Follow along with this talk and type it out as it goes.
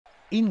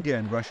India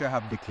and Russia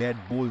have declared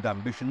bold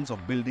ambitions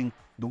of building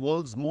the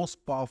world's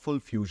most powerful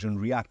fusion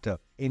reactor.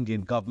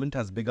 Indian government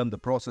has begun the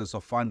process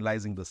of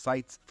finalizing the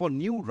sites for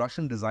new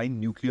Russian-designed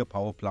nuclear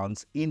power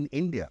plants in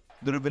India.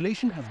 The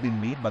revelation has been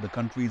made by the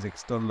country's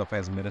External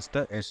Affairs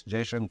Minister S.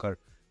 Jaishankar.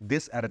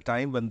 This at a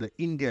time when the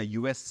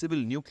India-US Civil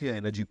Nuclear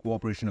Energy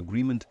Cooperation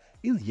Agreement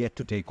is yet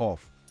to take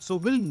off. So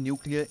will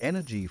nuclear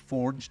energy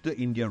forge the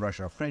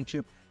India-Russia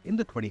friendship in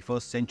the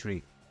 21st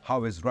century?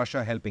 How is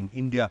Russia helping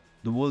India,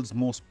 the world's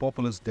most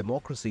populous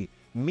democracy,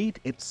 meet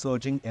its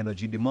surging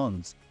energy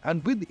demands?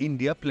 And with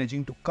India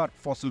pledging to cut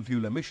fossil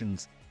fuel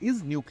emissions,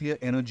 is nuclear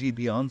energy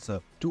the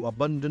answer to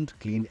abundant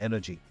clean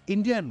energy?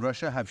 India and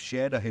Russia have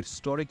shared a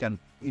historic and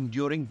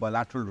enduring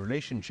bilateral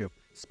relationship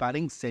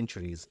spanning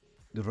centuries.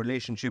 The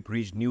relationship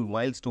reached new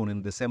milestone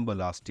in December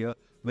last year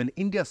when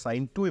India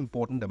signed two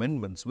important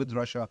amendments with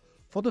Russia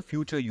for the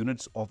future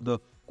units of the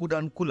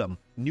Kudankulam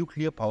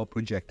Nuclear Power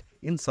project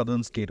in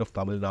southern state of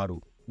Tamil Nadu.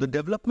 The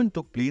development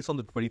took place on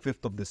the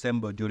 25th of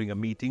December during a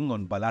meeting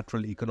on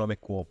bilateral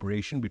economic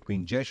cooperation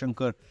between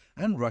Jaishankar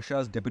and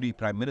Russia's Deputy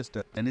Prime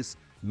Minister Denis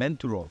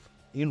Menturov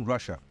in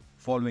Russia.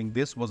 Following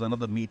this was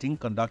another meeting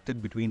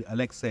conducted between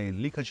Alexei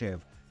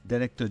Likhachev,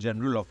 Director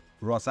General of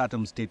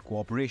Rosatom State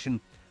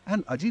Cooperation,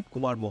 and Ajit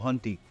Kumar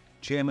Mohanty,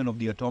 Chairman of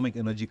the Atomic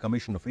Energy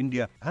Commission of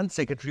India and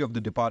Secretary of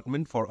the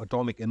Department for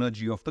Atomic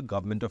Energy of the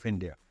Government of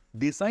India.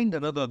 They signed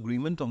another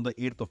agreement on the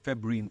 8th of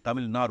February in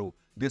Tamil Nadu.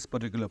 This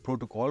particular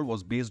protocol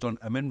was based on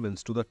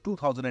amendments to the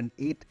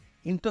 2008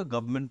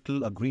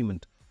 Intergovernmental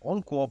Agreement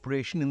on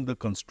Cooperation in the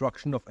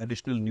Construction of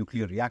Additional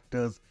Nuclear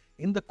Reactors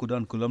in the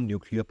Kudankulam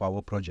Nuclear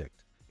Power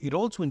project. It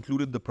also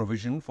included the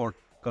provision for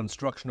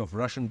construction of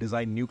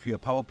Russian-designed nuclear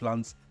power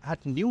plants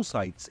at new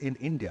sites in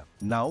India.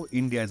 Now,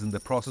 India is in the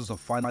process of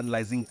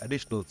finalizing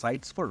additional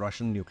sites for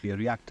Russian nuclear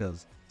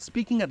reactors.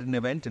 Speaking at an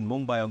event in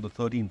Mumbai on the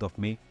 13th of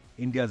May,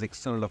 India's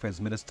External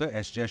Affairs Minister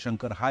S.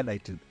 Jaishankar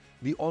highlighted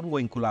the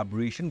ongoing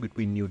collaboration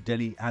between New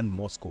Delhi and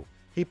Moscow.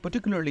 He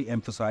particularly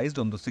emphasized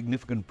on the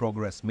significant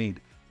progress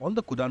made on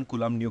the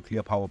Kudankulam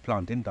nuclear power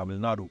plant in Tamil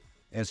Nadu.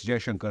 S.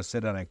 Jaishankar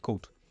said, and I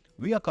quote,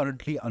 "We are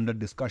currently under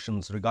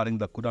discussions regarding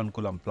the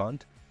Kudankulam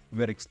plant.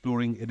 We are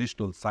exploring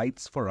additional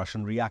sites for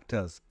Russian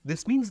reactors.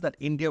 This means that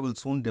India will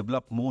soon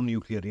develop more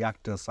nuclear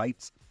reactor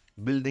sites.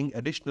 Building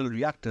additional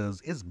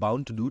reactors is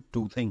bound to do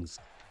two things.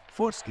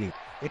 Firstly,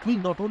 it will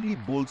not only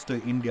bolster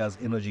India's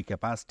energy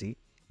capacity,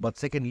 but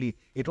secondly,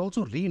 it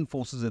also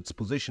reinforces its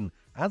position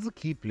as a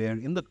key player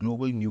in the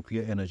global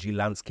nuclear energy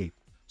landscape."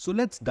 So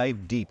let's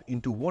dive deep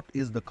into what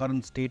is the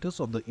current status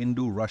of the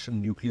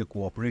Indo-Russian nuclear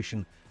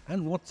cooperation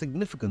and what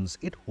significance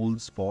it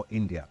holds for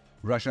India.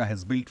 Russia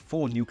has built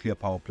 4 nuclear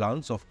power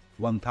plants of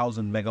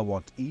 1000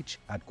 megawatt each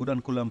at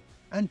Kudankulam,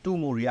 and 2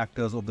 more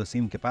reactors of the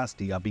same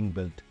capacity are being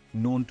built.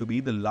 Known to be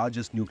the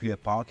largest nuclear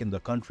park in the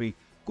country,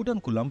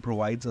 Kudankulam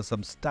provides a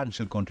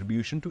substantial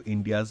contribution to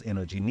India's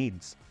energy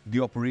needs.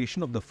 The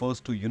operation of the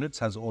first 2 units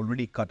has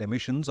already cut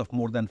emissions of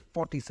more than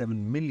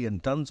 47 million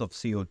tons of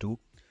CO2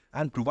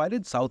 and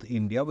provided South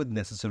India with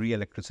necessary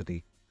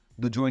electricity.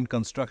 The joint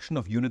construction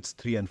of Units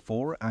 3 and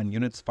 4 and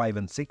Units 5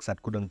 and 6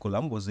 at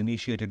Kudankulam was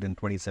initiated in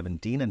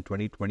 2017 and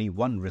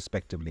 2021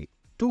 respectively.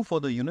 2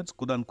 further units,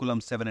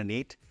 Kudankulam 7 and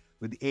 8,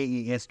 with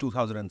AES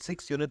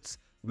 2006 units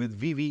with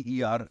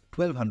VVER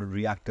 1200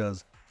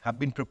 reactors, have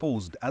been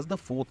proposed as the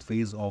 4th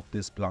phase of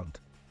this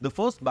plant. The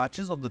first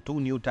batches of the 2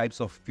 new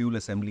types of fuel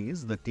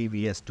assemblies, the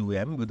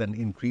TVS-2M with an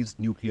increased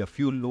nuclear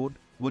fuel load,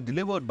 were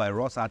delivered by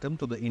Rosatom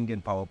to the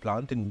Indian power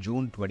plant in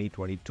June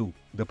 2022.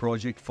 The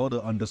project further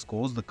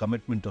underscores the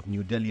commitment of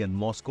New Delhi and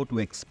Moscow to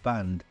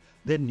expand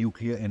their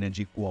nuclear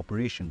energy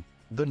cooperation.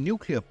 The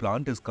nuclear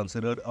plant is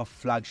considered a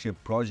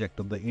flagship project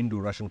of the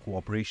Indo-Russian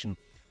cooperation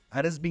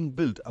and is being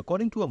built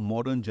according to a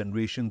modern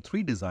Generation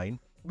 3 design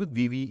with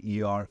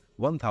VVER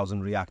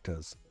 1000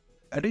 reactors.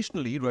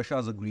 Additionally,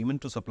 Russia's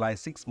agreement to supply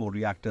 6 more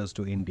reactors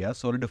to India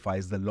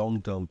solidifies the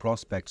long-term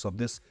prospects of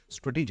this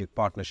strategic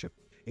partnership.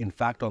 In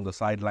fact, on the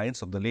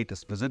sidelines of the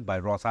latest visit by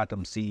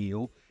Rosatom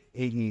CEO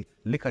A.E.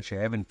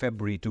 Likhachev in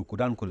February to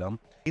Kudankulam,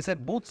 he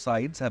said both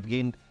sides have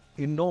gained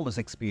enormous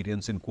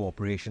experience in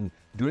cooperation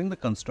during the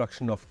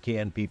construction of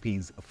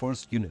KNPP's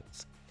first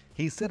units.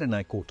 He said, and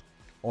I quote,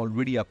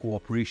 "Already our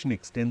cooperation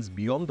extends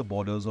beyond the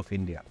borders of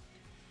India.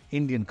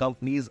 Indian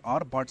companies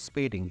are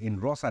participating in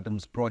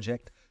Rosatom's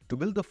project to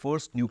build the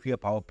first nuclear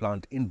power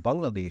plant in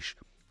Bangladesh,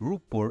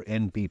 Rupur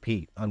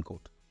NPP,"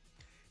 unquote.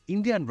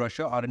 India and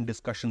Russia are in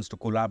discussions to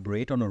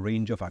collaborate on a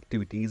range of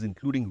activities,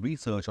 including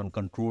research on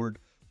controlled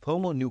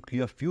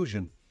thermonuclear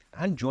fusion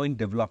and joint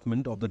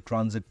development of the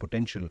transit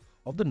potential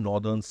of the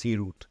Northern Sea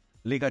Route.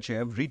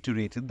 Likhachev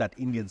reiterated that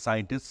Indian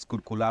scientists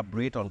could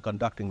collaborate on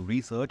conducting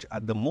research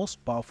at the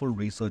most powerful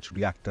research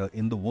reactor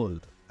in the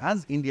world.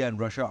 As India and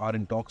Russia are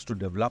in talks to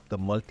develop the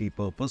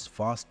multi-purpose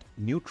fast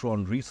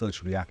neutron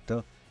research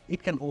reactor,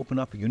 it can open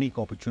up unique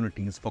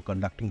opportunities for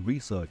conducting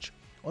research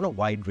on a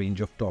wide range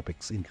of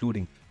topics,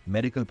 including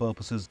medical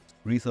purposes,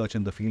 research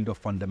in the field of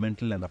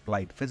fundamental and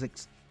applied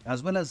physics,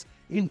 as well as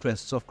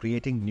interests of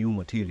creating new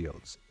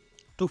materials.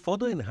 To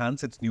further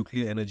enhance its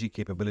nuclear energy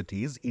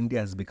capabilities, India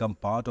has become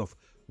part of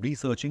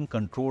researching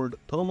controlled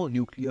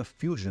thermonuclear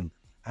fusion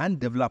and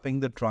developing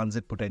the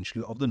transit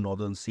potential of the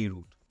Northern Sea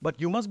route. But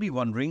you must be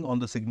wondering on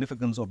the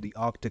significance of the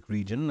Arctic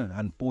region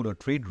and polar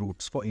trade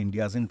routes for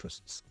India's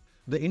interests.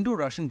 The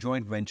Indo-Russian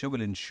joint venture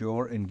will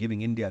ensure in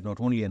giving India not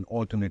only an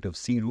alternative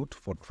sea route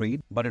for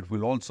trade, but it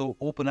will also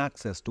open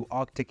access to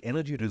Arctic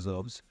energy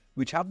reserves,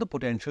 which have the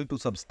potential to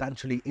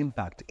substantially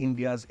impact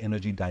India's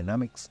energy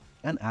dynamics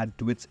and add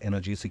to its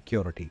energy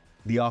security.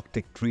 The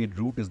Arctic trade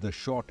route is the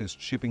shortest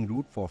shipping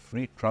route for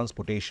freight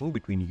transportation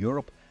between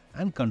Europe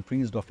and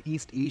countries of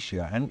East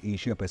Asia and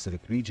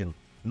Asia-Pacific region.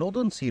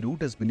 Northern Sea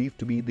route is believed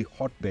to be the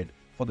hotbed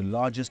for the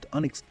largest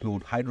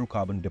unexplored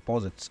hydrocarbon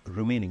deposits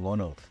remaining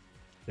on Earth.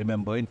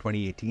 Remember, in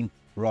 2018,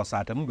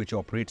 Rosatom, which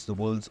operates the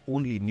world's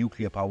only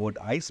nuclear-powered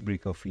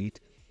icebreaker fleet,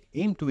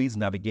 aimed to ease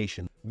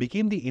navigation,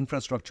 became the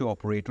infrastructure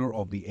operator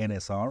of the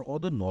NSR or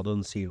the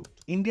Northern Sea route.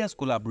 India's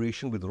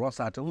collaboration with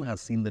Rosatom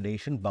has seen the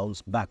nation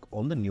bounce back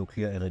on the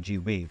nuclear energy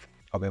wave.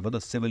 However,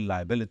 the Civil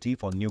Liability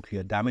for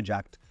Nuclear Damage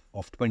Act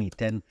of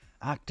 2010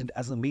 acted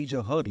as a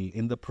major hurdle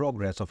in the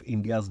progress of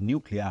India's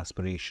nuclear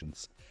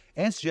aspirations.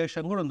 S.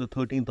 Jaishankar on the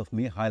 13th of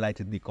May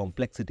highlighted the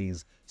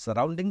complexities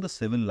surrounding the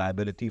Civil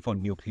Liability for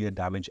Nuclear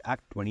Damage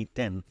Act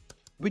 2010,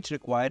 which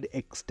required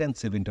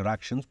extensive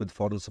interactions with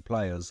foreign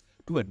suppliers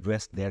to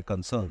address their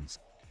concerns.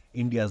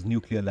 India's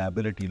nuclear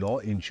liability law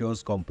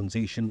ensures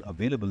compensation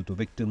available to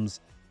victims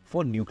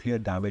for nuclear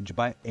damage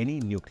by any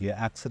nuclear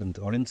accident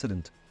or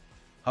incident.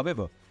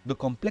 However, the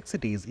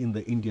complexities in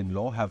the Indian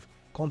law have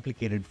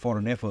complicated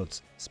foreign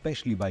efforts,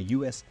 especially by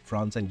US,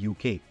 France and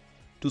UK,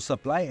 to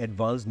supply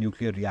advanced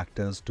nuclear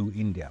reactors to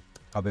India.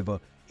 However,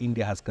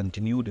 India has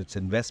continued its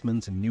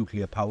investments in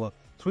nuclear power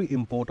through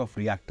import of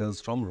reactors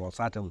from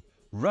Rosatom.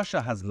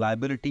 Russia has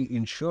liability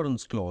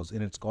insurance clause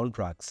in its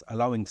contracts,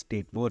 allowing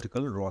state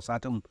vertical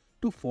Rosatom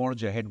to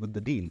forge ahead with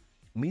the deal,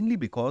 mainly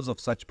because of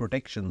such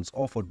protections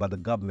offered by the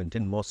government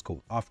in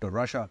Moscow. After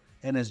Russia,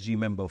 NSG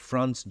member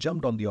France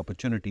jumped on the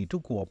opportunity to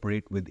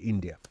cooperate with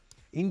India.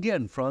 India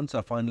and France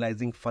are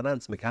finalizing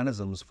finance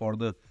mechanisms for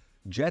the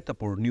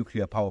Jaitapur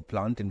nuclear power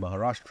plant in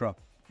Maharashtra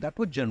that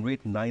would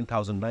generate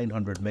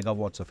 9,900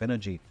 megawatts of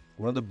energy,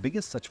 one of the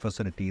biggest such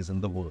facilities in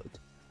the world.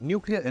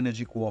 Nuclear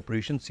energy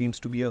cooperation seems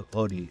to be a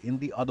hurdle in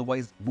the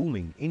otherwise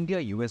booming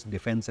India-US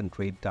defense and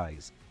trade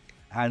ties.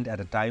 And at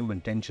a time when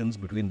tensions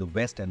between the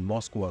West and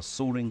Moscow are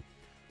soaring,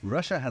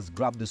 Russia has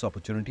grabbed this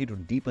opportunity to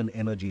deepen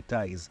energy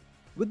ties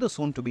with the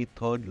soon-to-be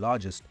third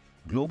largest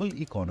global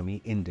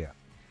economy, India.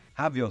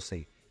 Have your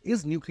say.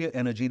 Is nuclear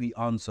energy the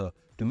answer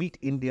to meet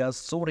India's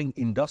soaring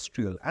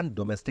industrial and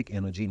domestic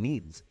energy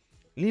needs?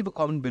 Leave a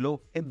comment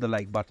below, hit the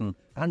like button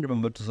and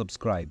remember to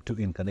subscribe to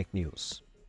Inconnect News.